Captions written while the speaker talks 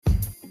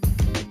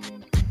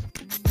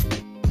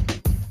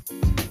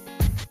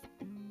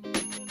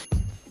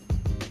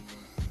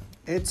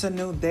It's a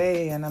new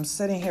day, and I'm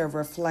sitting here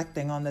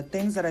reflecting on the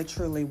things that I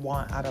truly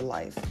want out of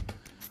life.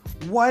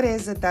 What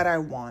is it that I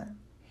want?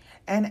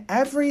 And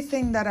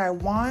everything that I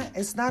want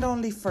is not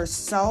only for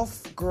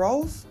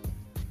self-growth,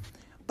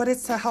 but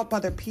it's to help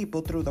other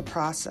people through the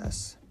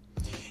process.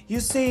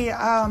 You see, you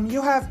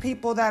have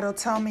people that'll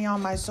tell me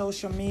on my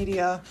social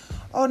media,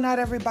 oh, not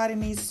everybody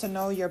needs to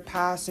know your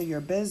past or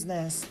your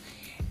business.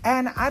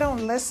 And I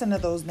don't listen to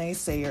those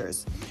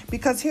naysayers,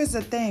 because here's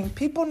the thing.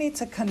 People need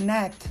to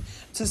connect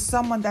to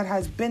someone that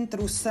has been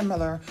through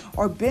similar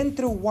or been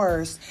through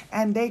worse,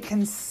 and they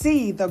can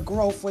see the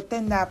growth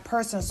within that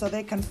person so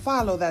they can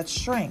follow that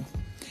strength.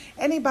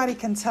 Anybody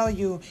can tell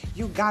you,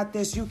 you got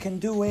this, you can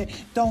do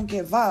it, don't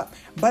give up.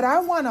 But I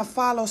want to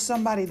follow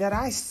somebody that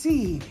I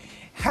see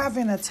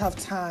having a tough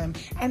time,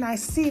 and I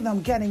see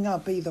them getting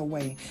up either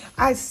way.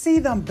 I see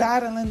them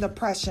battling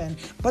depression,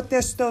 but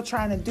they're still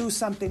trying to do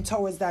something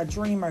towards that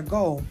dream or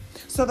goal.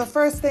 So the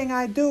first thing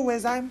I do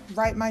is I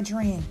write my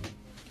dream.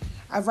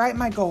 I write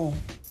my goal.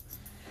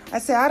 I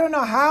say, I don't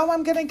know how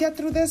I'm going to get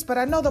through this, but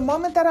I know the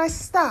moment that I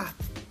stop,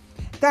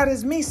 that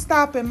is me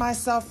stopping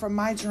myself from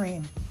my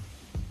dream.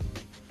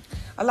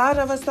 A lot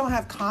of us don't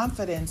have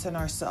confidence in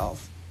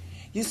ourselves.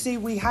 You see,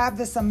 we have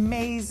this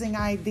amazing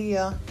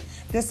idea,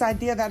 this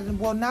idea that it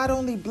will not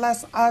only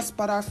bless us,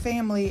 but our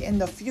family in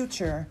the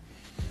future.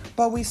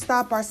 But we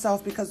stop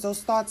ourselves because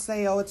those thoughts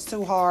say, oh, it's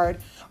too hard.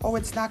 Oh,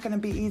 it's not going to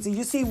be easy.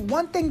 You see,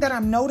 one thing that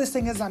I'm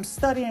noticing is I'm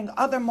studying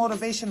other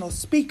motivational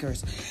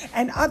speakers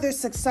and other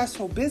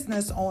successful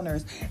business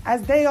owners.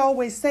 As they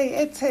always say,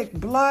 it takes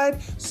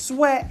blood,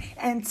 sweat,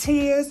 and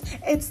tears.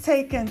 It's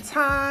taken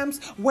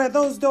times where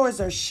those doors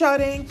are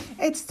shutting.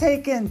 It's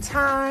taken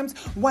times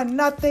when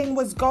nothing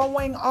was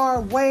going our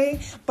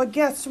way. But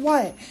guess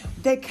what?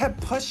 They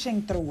kept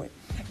pushing through it.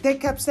 They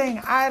kept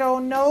saying, I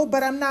don't know,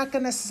 but I'm not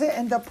going to sit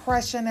in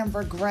depression and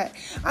regret.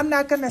 I'm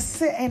not going to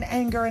sit in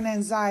anger and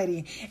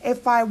anxiety.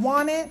 If I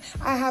want it,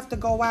 I have to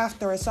go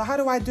after it. So how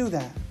do I do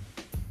that?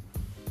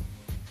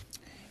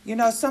 You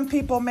know, some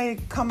people may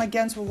come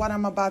against with what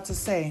I'm about to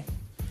say,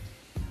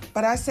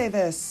 but I say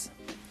this.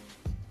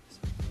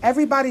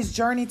 Everybody's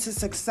journey to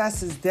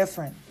success is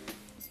different.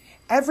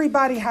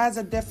 Everybody has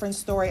a different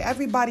story.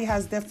 Everybody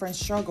has different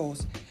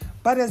struggles.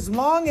 But as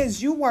long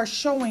as you are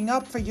showing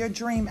up for your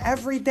dream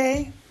every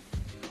day,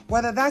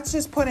 whether that's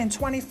just putting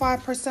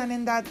 25%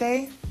 in that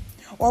day,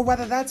 or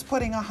whether that's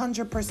putting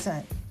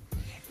 100%,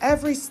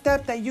 every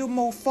step that you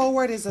move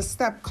forward is a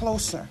step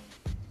closer.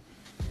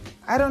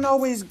 I don't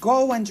always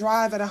go and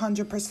drive at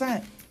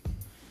 100%.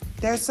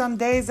 There's some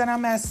days that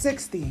I'm at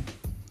 60,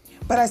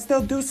 but I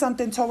still do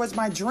something towards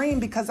my dream,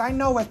 because I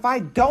know if I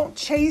don't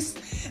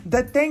chase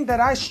the thing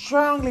that I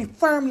strongly,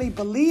 firmly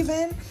believe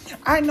in,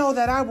 I know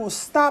that I will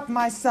stop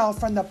myself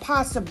from the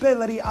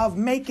possibility of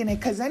making it,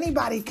 because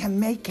anybody can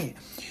make it.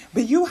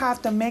 But you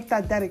have to make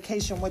that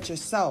dedication with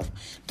yourself.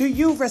 Do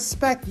you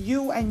respect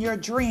you and your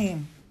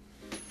dream?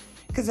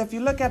 Because if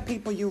you look at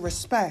people you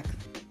respect,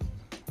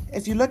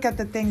 if you look at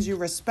the things you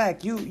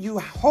respect, you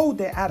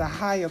hold it at a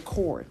higher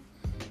chord.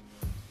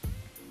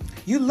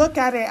 You look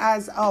at it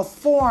as a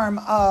form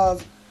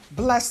of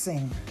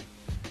blessing.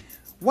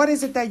 What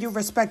is it that you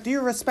respect? Do you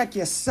respect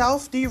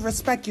yourself? Do you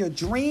respect your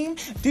dream?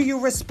 Do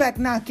you respect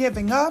not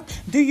giving up?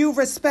 Do you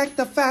respect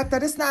the fact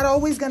that it's not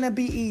always going to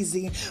be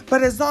easy?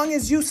 But as long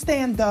as you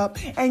stand up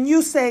and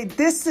you say,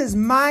 this is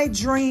my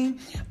dream,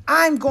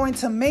 I'm going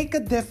to make a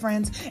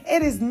difference.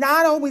 It is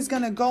not always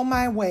going to go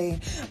my way,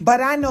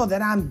 but I know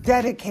that I'm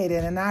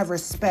dedicated and I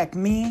respect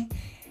me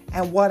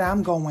and what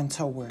I'm going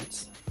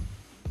towards.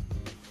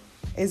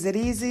 Is it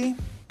easy?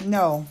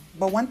 No.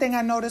 But one thing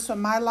I noticed with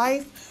my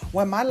life,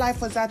 when my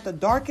life was at the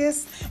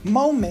darkest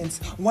moments,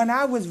 when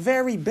I was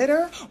very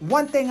bitter,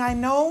 one thing I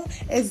know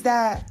is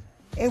that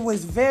it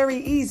was very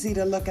easy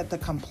to look at the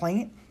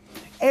complaint.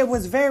 It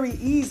was very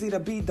easy to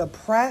be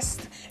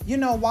depressed. You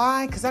know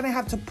why? Because I didn't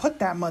have to put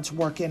that much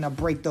work in to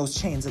break those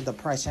chains of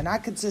depression. I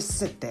could just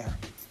sit there.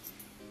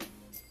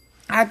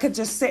 I could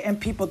just sit and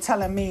people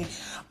telling me,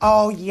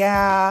 oh,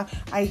 yeah,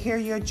 I hear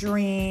your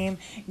dream.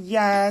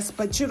 Yes,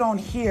 but you don't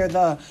hear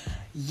the,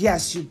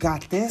 yes, you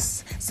got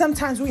this.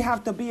 Sometimes we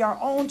have to be our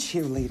own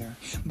cheerleader.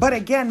 But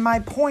again, my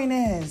point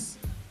is,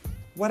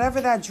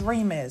 whatever that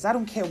dream is, I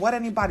don't care what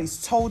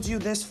anybody's told you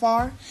this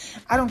far.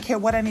 I don't care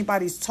what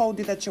anybody's told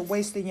you that you're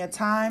wasting your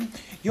time.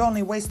 You're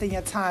only wasting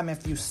your time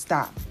if you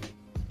stop.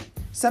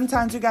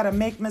 Sometimes you got to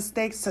make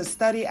mistakes to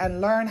study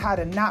and learn how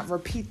to not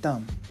repeat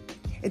them.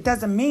 It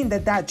doesn't mean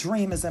that that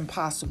dream is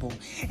impossible.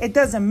 It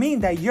doesn't mean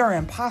that you're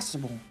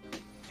impossible.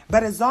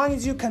 But as long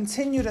as you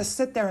continue to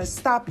sit there and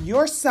stop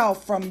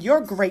yourself from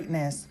your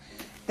greatness,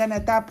 then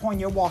at that point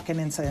you're walking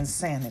into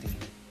insanity.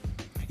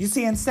 You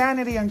see,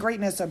 insanity and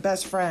greatness are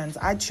best friends.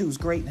 I choose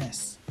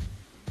greatness.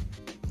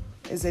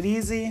 Is it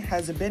easy?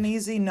 Has it been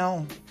easy?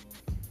 No.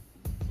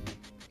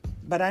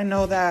 But I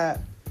know that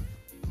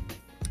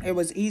it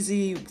was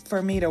easy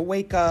for me to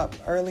wake up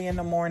early in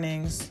the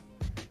mornings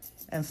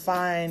and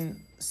find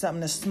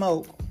something to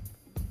smoke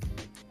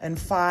and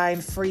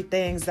find free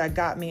things that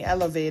got me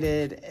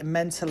elevated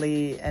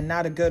mentally and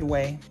not a good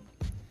way.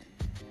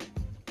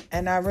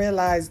 And I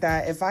realized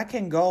that if I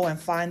can go and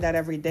find that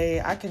every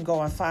day, I can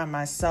go and find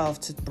myself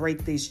to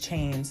break these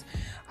chains.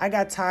 I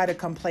got tired of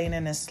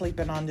complaining and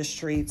sleeping on the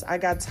streets. I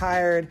got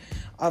tired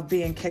of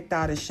being kicked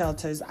out of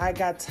shelters. I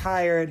got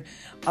tired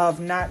of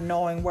not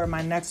knowing where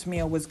my next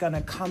meal was going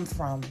to come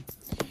from.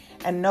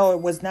 And no,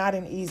 it was not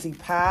an easy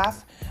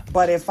path.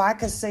 But if I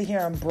could sit here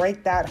and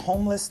break that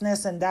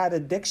homelessness and that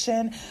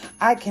addiction,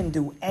 I can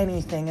do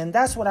anything. And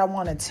that's what I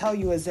want to tell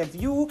you is if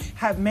you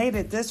have made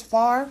it this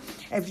far,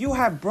 if you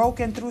have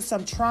broken through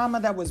some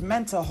trauma that was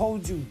meant to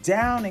hold you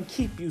down and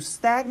keep you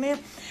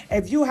stagnant,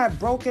 if you have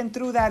broken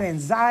through that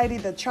anxiety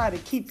that tried to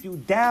keep you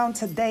down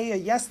today or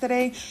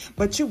yesterday,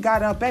 but you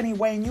got up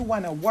anyway and you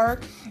want to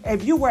work,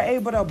 if you were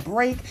able to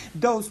break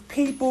those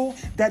people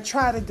that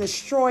try to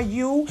destroy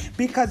you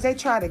because they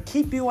try to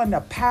keep you in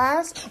the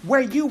past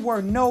where you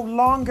were no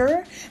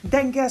longer,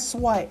 then guess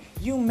what?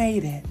 You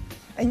made it.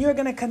 And you're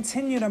going to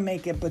continue to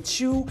make it, but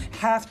you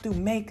have to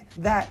make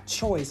that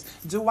choice.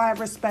 Do I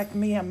respect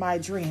me and my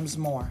dreams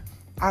more?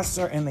 I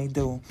certainly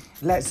do.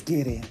 Let's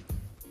get it.